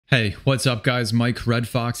Hey, what's up guys? Mike Red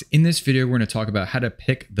Fox. In this video, we're going to talk about how to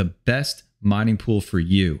pick the best mining pool for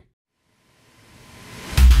you.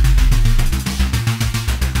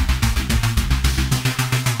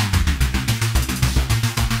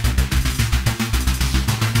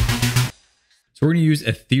 So we're going to use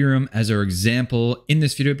Ethereum as our example in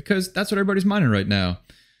this video because that's what everybody's mining right now.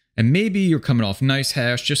 And maybe you're coming off nice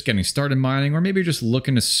hash, just getting started mining, or maybe you're just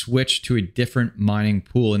looking to switch to a different mining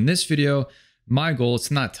pool. In this video, my goal is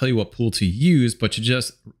to not tell you what pool to use, but to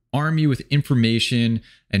just arm you with information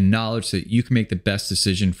and knowledge so that you can make the best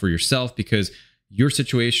decision for yourself, because your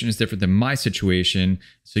situation is different than my situation.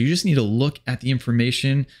 So you just need to look at the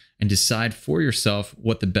information and decide for yourself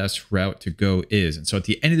what the best route to go is. And so at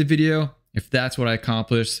the end of the video, if that's what I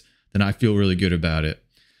accomplished, then I feel really good about it.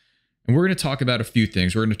 And we're going to talk about a few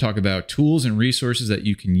things. We're going to talk about tools and resources that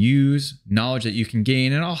you can use, knowledge that you can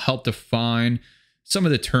gain, and I'll help define some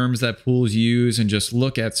of the terms that pools use and just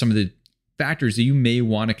look at some of the factors that you may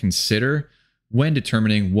want to consider when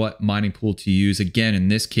determining what mining pool to use, again, in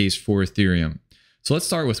this case for Ethereum. So let's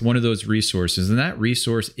start with one of those resources, and that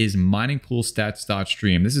resource is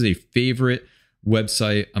MiningPoolStats.Stream. This is a favorite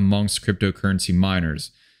website amongst cryptocurrency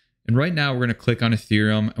miners. And right now we're going to click on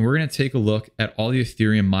Ethereum and we're going to take a look at all the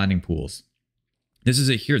Ethereum mining pools. This is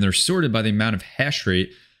it here. They're sorted by the amount of hash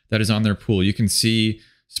rate that is on their pool. You can see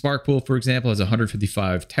Spark Pool, for example, has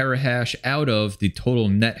 155 terahash out of the total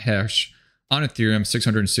net hash on Ethereum,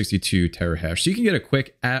 662 terahash. So you can get a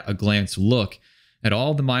quick at a glance look at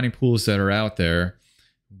all the mining pools that are out there,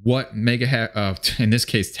 what in this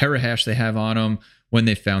case, terahash they have on them, when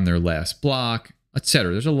they found their last block,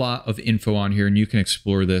 etc. There's a lot of info on here and you can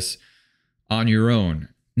explore this on your own.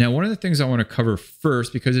 Now, one of the things I want to cover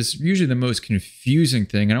first, because it's usually the most confusing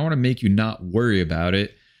thing, and I want to make you not worry about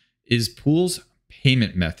it, is pools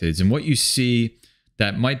payment methods. And what you see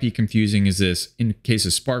that might be confusing is this: in the case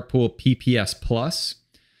of Spark Pool, PPS plus,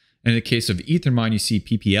 and in the case of Ethermine, you see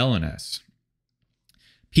PPLNS.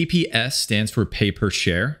 PPS stands for pay per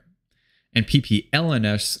share, and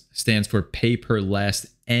PPLNS stands for pay per last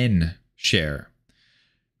N share.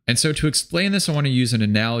 And so to explain this, I want to use an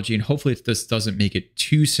analogy, and hopefully this doesn't make it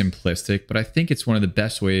too simplistic, but I think it's one of the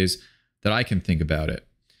best ways that I can think about it.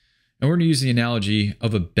 And we're going to use the analogy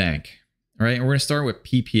of a bank. All right, and we're going to start with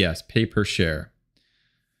PPS, pay per share.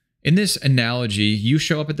 In this analogy, you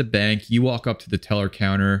show up at the bank, you walk up to the teller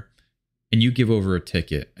counter, and you give over a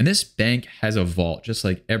ticket. And this bank has a vault, just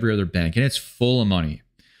like every other bank, and it's full of money.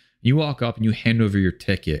 You walk up and you hand over your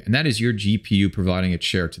ticket, and that is your GPU providing its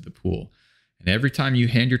share to the pool. And every time you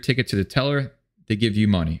hand your ticket to the teller, they give you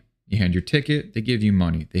money. You hand your ticket, they give you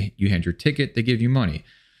money. You hand your ticket, they give you money.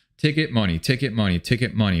 Ticket, money, ticket, money,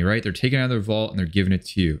 ticket, money, right? They're taking it out of their vault and they're giving it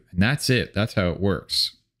to you. And that's it. That's how it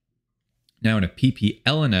works. Now, in a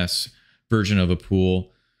PPLNS version of a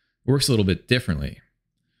pool, it works a little bit differently.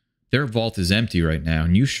 Their vault is empty right now,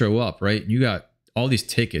 and you show up, right? And you got all these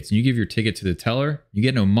tickets, and you give your ticket to the teller, you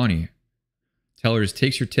get no money. Teller just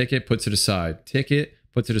takes your ticket, puts it aside. Ticket,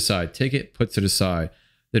 puts it aside. Ticket, puts it aside.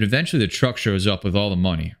 Then eventually the truck shows up with all the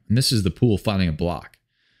money. And this is the pool finding a block.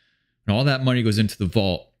 And all that money goes into the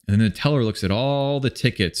vault. And then the teller looks at all the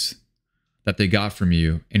tickets that they got from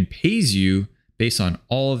you and pays you based on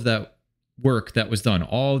all of that work that was done,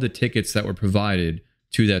 all the tickets that were provided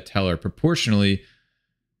to that teller proportionally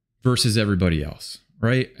versus everybody else,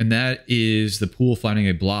 right? And that is the pool finding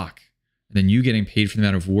a block. And then you getting paid for the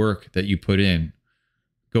amount of work that you put in,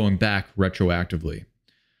 going back retroactively.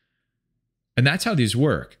 And that's how these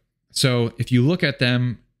work. So if you look at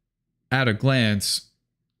them at a glance,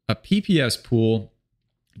 a PPS pool,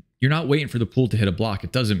 you're not waiting for the pool to hit a block.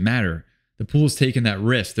 It doesn't matter. The pool is taking that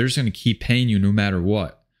risk. They're just going to keep paying you no matter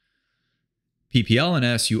what.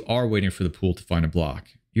 PPLNS, you are waiting for the pool to find a block.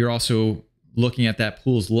 You're also looking at that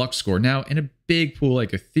pool's luck score. Now, in a big pool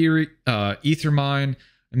like Ethermine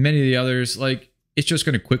and many of the others, like, it's just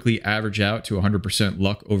going to quickly average out to 100%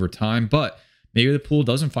 luck over time. But maybe the pool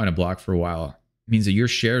doesn't find a block for a while. It means that your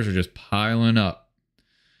shares are just piling up.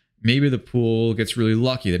 Maybe the pool gets really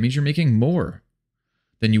lucky. That means you're making more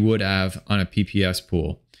than you would have on a PPS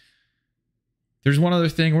pool. There's one other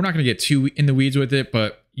thing. We're not going to get too in the weeds with it,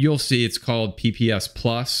 but you'll see it's called PPS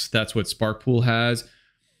Plus. That's what Spark Pool has.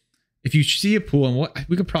 If you see a pool, and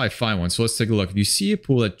we could probably find one, so let's take a look. If you see a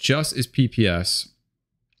pool that just is PPS,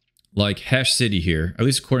 like Hash City here, at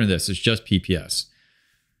least according to this, it's just PPS.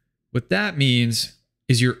 What that means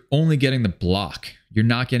is you're only getting the block. You're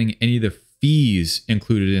not getting any of the fees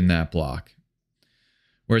included in that block.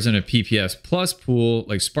 Whereas in a PPS Plus pool,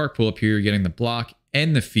 like Spark Pool up here, you're getting the block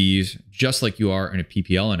and the fees, just like you are in a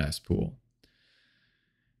PPLNS pool.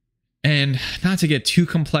 And not to get too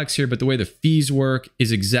complex here, but the way the fees work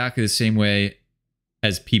is exactly the same way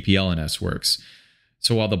as PPLNS works.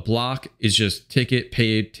 So while the block is just ticket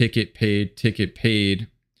paid, ticket paid, ticket paid,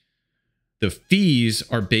 the fees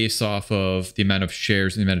are based off of the amount of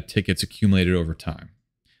shares and the amount of tickets accumulated over time.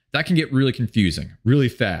 That can get really confusing really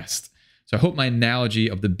fast. So I hope my analogy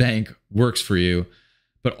of the bank works for you.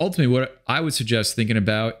 But ultimately, what I would suggest thinking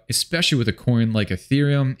about, especially with a coin like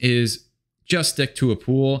Ethereum, is just stick to a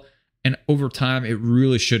pool. And over time, it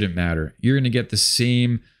really shouldn't matter. You're going to get the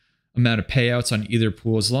same amount of payouts on either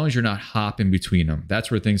pool as long as you're not hopping between them. That's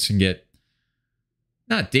where things can get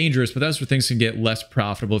not dangerous, but that's where things can get less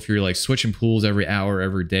profitable if you're like switching pools every hour,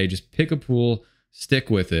 every day. Just pick a pool, stick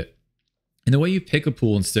with it. And the way you pick a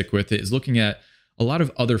pool and stick with it is looking at a lot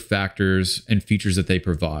of other factors and features that they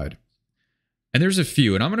provide. And there's a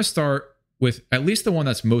few, and I'm going to start with at least the one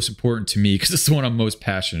that's most important to me because it's the one I'm most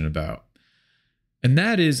passionate about. And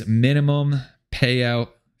that is minimum payout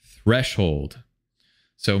threshold.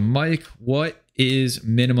 So Mike, what is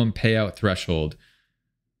minimum payout threshold?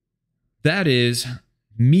 That is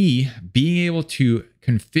me being able to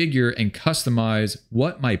configure and customize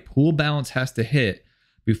what my pool balance has to hit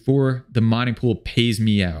before the mining pool pays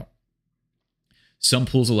me out. Some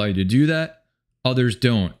pools allow you to do that, others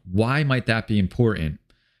don't. Why might that be important?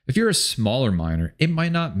 If you're a smaller miner, it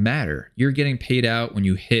might not matter. You're getting paid out when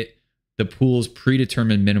you hit the pool's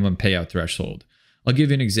predetermined minimum payout threshold. I'll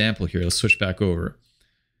give you an example here. Let's switch back over.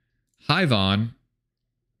 Hivon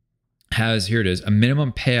has, here it is, a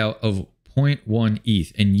minimum payout of 0.1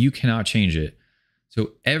 ETH, and you cannot change it.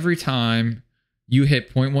 So every time you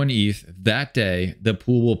hit 0.1 ETH that day, the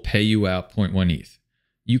pool will pay you out 0.1 ETH.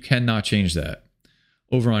 You cannot change that.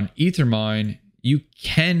 Over on Ethermine, you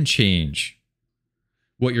can change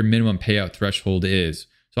what your minimum payout threshold is.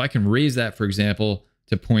 So I can raise that, for example,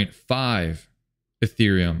 to 0.5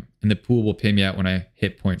 Ethereum, and the pool will pay me out when I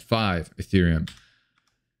hit 0.5 Ethereum.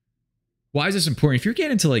 Why is this important? If you're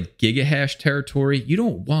getting into like gigahash territory, you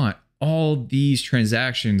don't want all these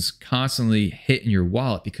transactions constantly hitting your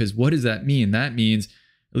wallet, because what does that mean? That means,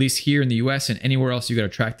 at least here in the US and anywhere else you got to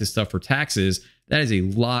track this stuff for taxes, that is a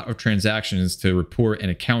lot of transactions to report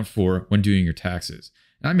and account for when doing your taxes.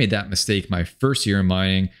 And I made that mistake my first year in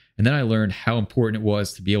mining, and then I learned how important it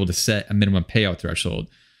was to be able to set a minimum payout threshold.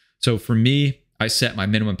 So for me, I set my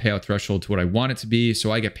minimum payout threshold to what I want it to be,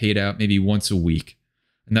 so I get paid out maybe once a week.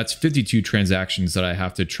 And that's 52 transactions that I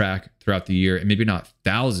have to track throughout the year, and maybe not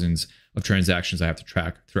thousands of transactions I have to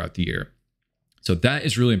track throughout the year. So that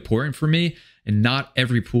is really important for me. And not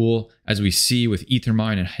every pool, as we see with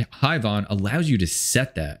Ethermine and Hivon, allows you to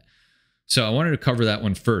set that. So I wanted to cover that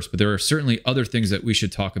one first, but there are certainly other things that we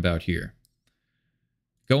should talk about here.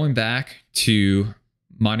 Going back to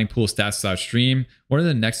MiningPoolStats.Stream, one of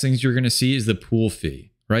the next things you're going to see is the pool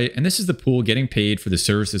fee, right? And this is the pool getting paid for the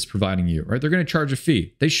service it's providing you, right? They're going to charge a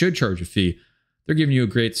fee. They should charge a fee. They're giving you a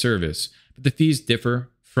great service, but the fees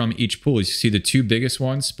differ from each pool. You see the two biggest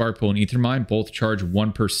ones, Sparkpool and Ethermine, both charge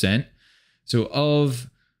 1%. So of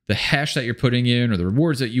the hash that you're putting in or the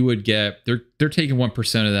rewards that you would get, they're taking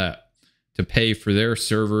 1% of that to pay for their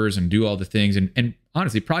servers and do all the things, and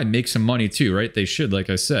honestly probably make some money too, right? They should, like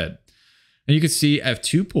I said. And you can see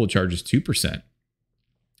F2 pool charges 2%. And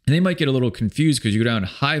they might get a little confused because you go down to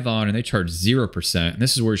Hivon and they charge 0%. And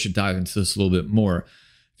this is where you should dive into this a little bit more.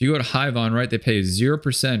 If you go to Hivon, right, they pay a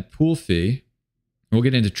 0% pool fee. We'll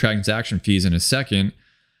get into transaction fees in a second.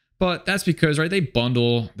 But that's because, right, they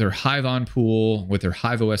bundle their Hivon pool with their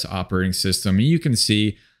HiveOS operating system. And you can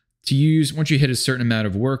see to use, once you hit a certain amount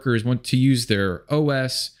of workers, want to use their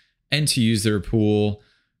OS and to use their pool,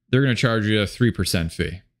 they're going to charge you a 3%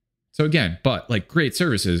 fee. So again, but like great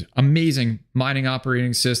services, amazing mining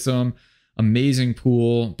operating system, amazing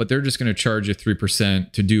pool, but they're just going to charge you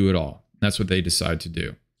 3% to do it all. That's what they decide to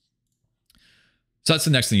do. So that's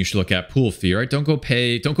the next thing you should look at, pool fee, right? Don't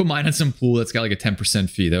go mine on some pool that's got like a 10%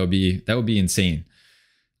 fee. That would be insane.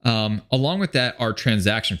 Along with that are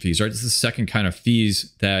transaction fees, right? This is the second kind of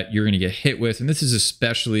fees that you're going to get hit with. And this is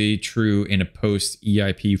especially true in a post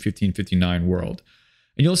EIP 1559 world.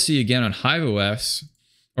 And you'll see again on HiveOS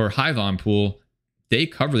or Hivon pool, they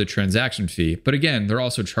cover the transaction fee. But again, they're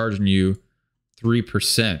also charging you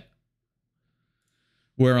 3%.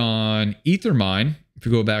 Where on Ethermine, if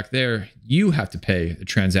you go back there, you have to pay the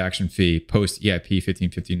transaction fee post EIP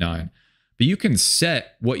 1559. But you can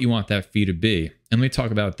set what you want that fee to be. And let me talk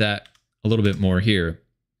about that a little bit more here.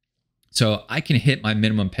 So I can hit my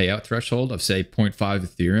minimum payout threshold of say 0.5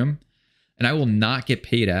 Ethereum, and I will not get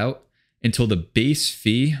paid out until the base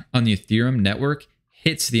fee on the Ethereum network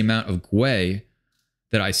hits the amount of GWEI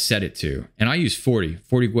that I set it to. And I use 40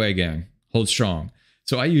 GWEI again, hold strong.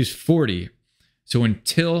 So I use 40. So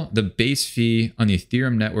until the base fee on the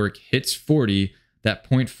Ethereum network hits 40, that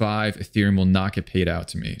 0.5 Ethereum will not get paid out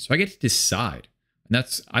to me. So I get to decide. And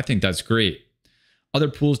I think that's great. Other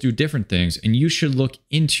pools do different things, and you should look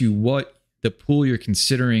into what the pool you're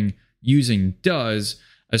considering using does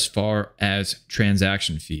as far as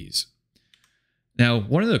transaction fees. Now,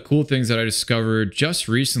 one of the cool things that I discovered just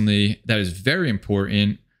recently that is very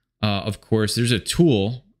important, of course, there's a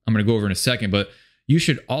tool I'm going to go over in a second, but you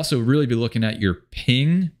should also really be looking at your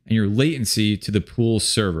ping and your latency to the pool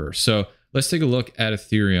server. So let's take a look at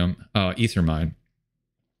Ethereum, Ethermine.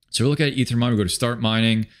 So we look at Ethermine, we go to start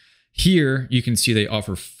mining. Here you can see they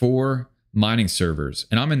offer 4 mining servers,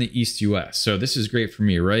 and I'm in the East US. So this is great for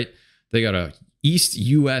me, right? They got a East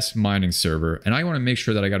US mining server, and I want to make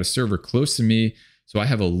sure that I got a server close to me so I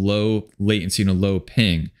have a low latency and a low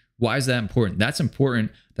ping. Why is that important? That's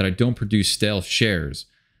important that I don't produce stale shares,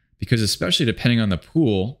 because especially depending on the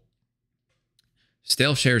pool,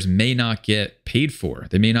 stale shares may not get paid for.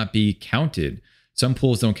 They may not be counted. Some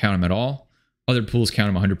pools don't count them at all. Other pools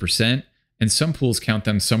count them 100%. And some pools count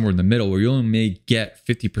them somewhere in the middle where you only may get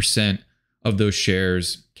 50% of those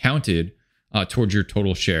shares counted towards your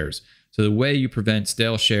total shares. So the way you prevent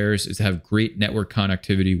stale shares is to have great network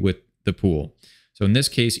connectivity with the pool. So in this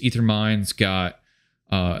case, Ethermine's got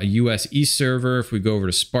a US East server. If we go over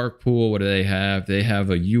to Spark Pool, what do they have? They have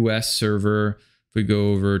a US server. If we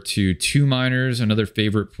go over to 2Miners, another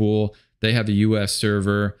favorite pool, they have a US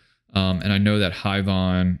server. And I know that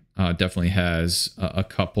Hivon definitely has a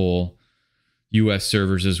couple US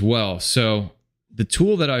servers as well. So the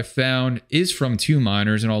tool that I found is from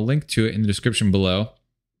 2Miners, and I'll link to it in the description below.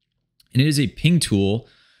 And it is a ping tool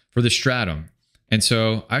for the Stratum. And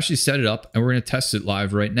so I actually set it up, and we're going to test it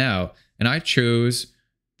live right now. And I chose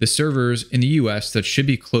the servers in the US that should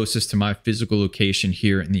be closest to my physical location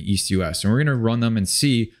here in the East US. And we're going to run them and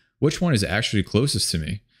see which one is actually closest to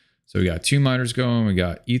me. So we got 2Miners going, we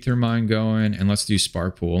got Ethermine going, and let's do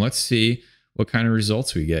Spark Pool. And let's see what kind of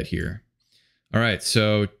results we get here. All right,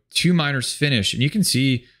 so 2Miners finished, and you can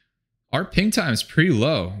see our ping time is pretty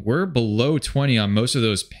low. We're below 20 on most of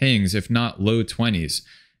those pings, if not low 20s.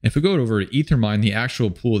 And if we go over to Ethermine, the actual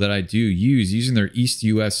pool that I do use using their East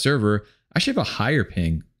US server, I should have a higher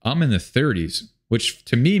ping. I'm in the 30s, which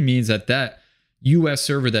to me means that that US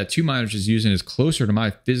server that 2Miners is using is closer to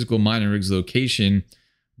my physical mining rig's location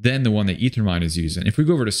than the one that Ethermine is using. If we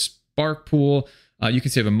go over to Spark Pool, you can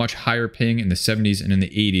see I have a much higher ping in the 70s and in the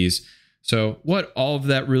 80s. So what all of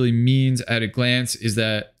that really means at a glance is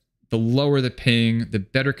that the lower the ping, the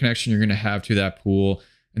better connection you're going to have to that pool,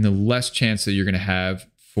 and the less chance that you're going to have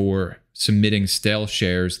for submitting stale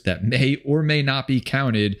shares that may or may not be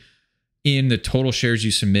counted in the total shares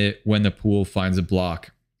you submit when the pool finds a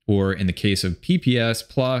block, or in the case of PPS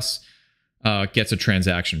plus gets a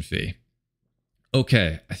transaction fee.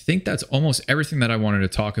 Okay, I think that's almost everything that I wanted to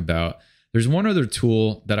talk about. There's one other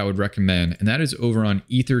tool that I would recommend, and that is over on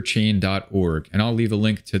etherchain.org. And I'll leave a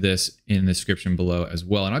link to this in the description below as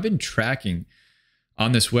well. And I've been tracking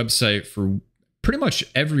on this website for pretty much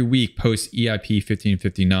every week post EIP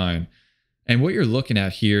 1559. And what you're looking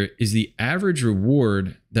at here is the average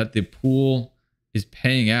reward that the pool is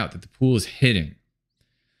paying out, that the pool is hitting.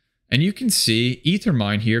 And you can see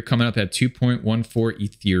Ethermine here coming up at 2.14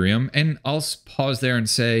 Ethereum. And I'll pause there and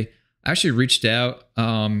say, I actually reached out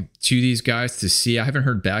to these guys to see. I haven't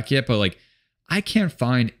heard back yet, but like I can't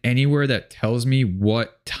find anywhere that tells me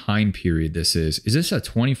what time period this is. Is this a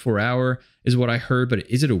 24-hour is what I heard, but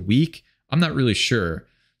is it a week? I'm not really sure.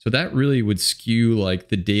 So that really would skew like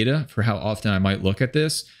the data for how often I might look at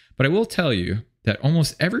this. But I will tell you that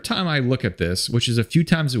almost every time I look at this, which is a few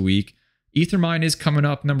times a week, Ethermine is coming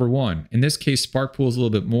up number one. In this case, Spark Pool is a little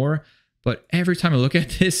bit more, but every time I look at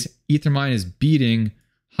this, Ethermine is beating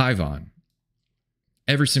Hivon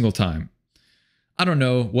every single time. I don't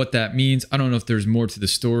know what that means. I don't know if there's more to the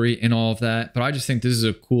story in all of that, but I just think this is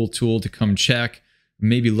a cool tool to come check,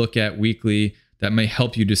 maybe look at weekly that may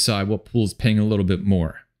help you decide what pool is paying a little bit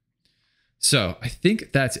more. So I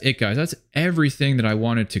think that's it, guys. That's everything that I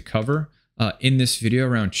wanted to cover in this video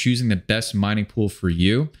around choosing the best mining pool for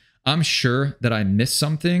you. I'm sure that I missed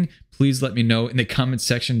something. Please let me know in the comment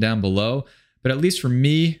section down below. But at least for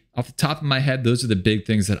me, off the top of my head, those are the big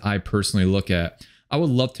things that I personally look at. I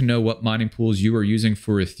would love to know what mining pools you are using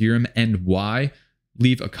for Ethereum and why.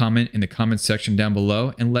 Leave a comment in the comment section down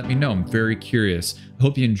below and let me know. I'm very curious. I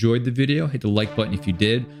hope you enjoyed the video. Hit the like button if you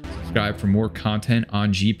did. Subscribe for more content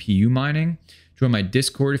on GPU mining. Join my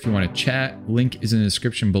Discord if you want to chat. Link is in the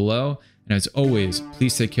description below. And as always,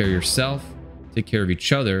 please take care of yourself, take care of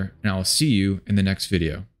each other, and I'll see you in the next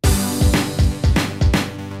video.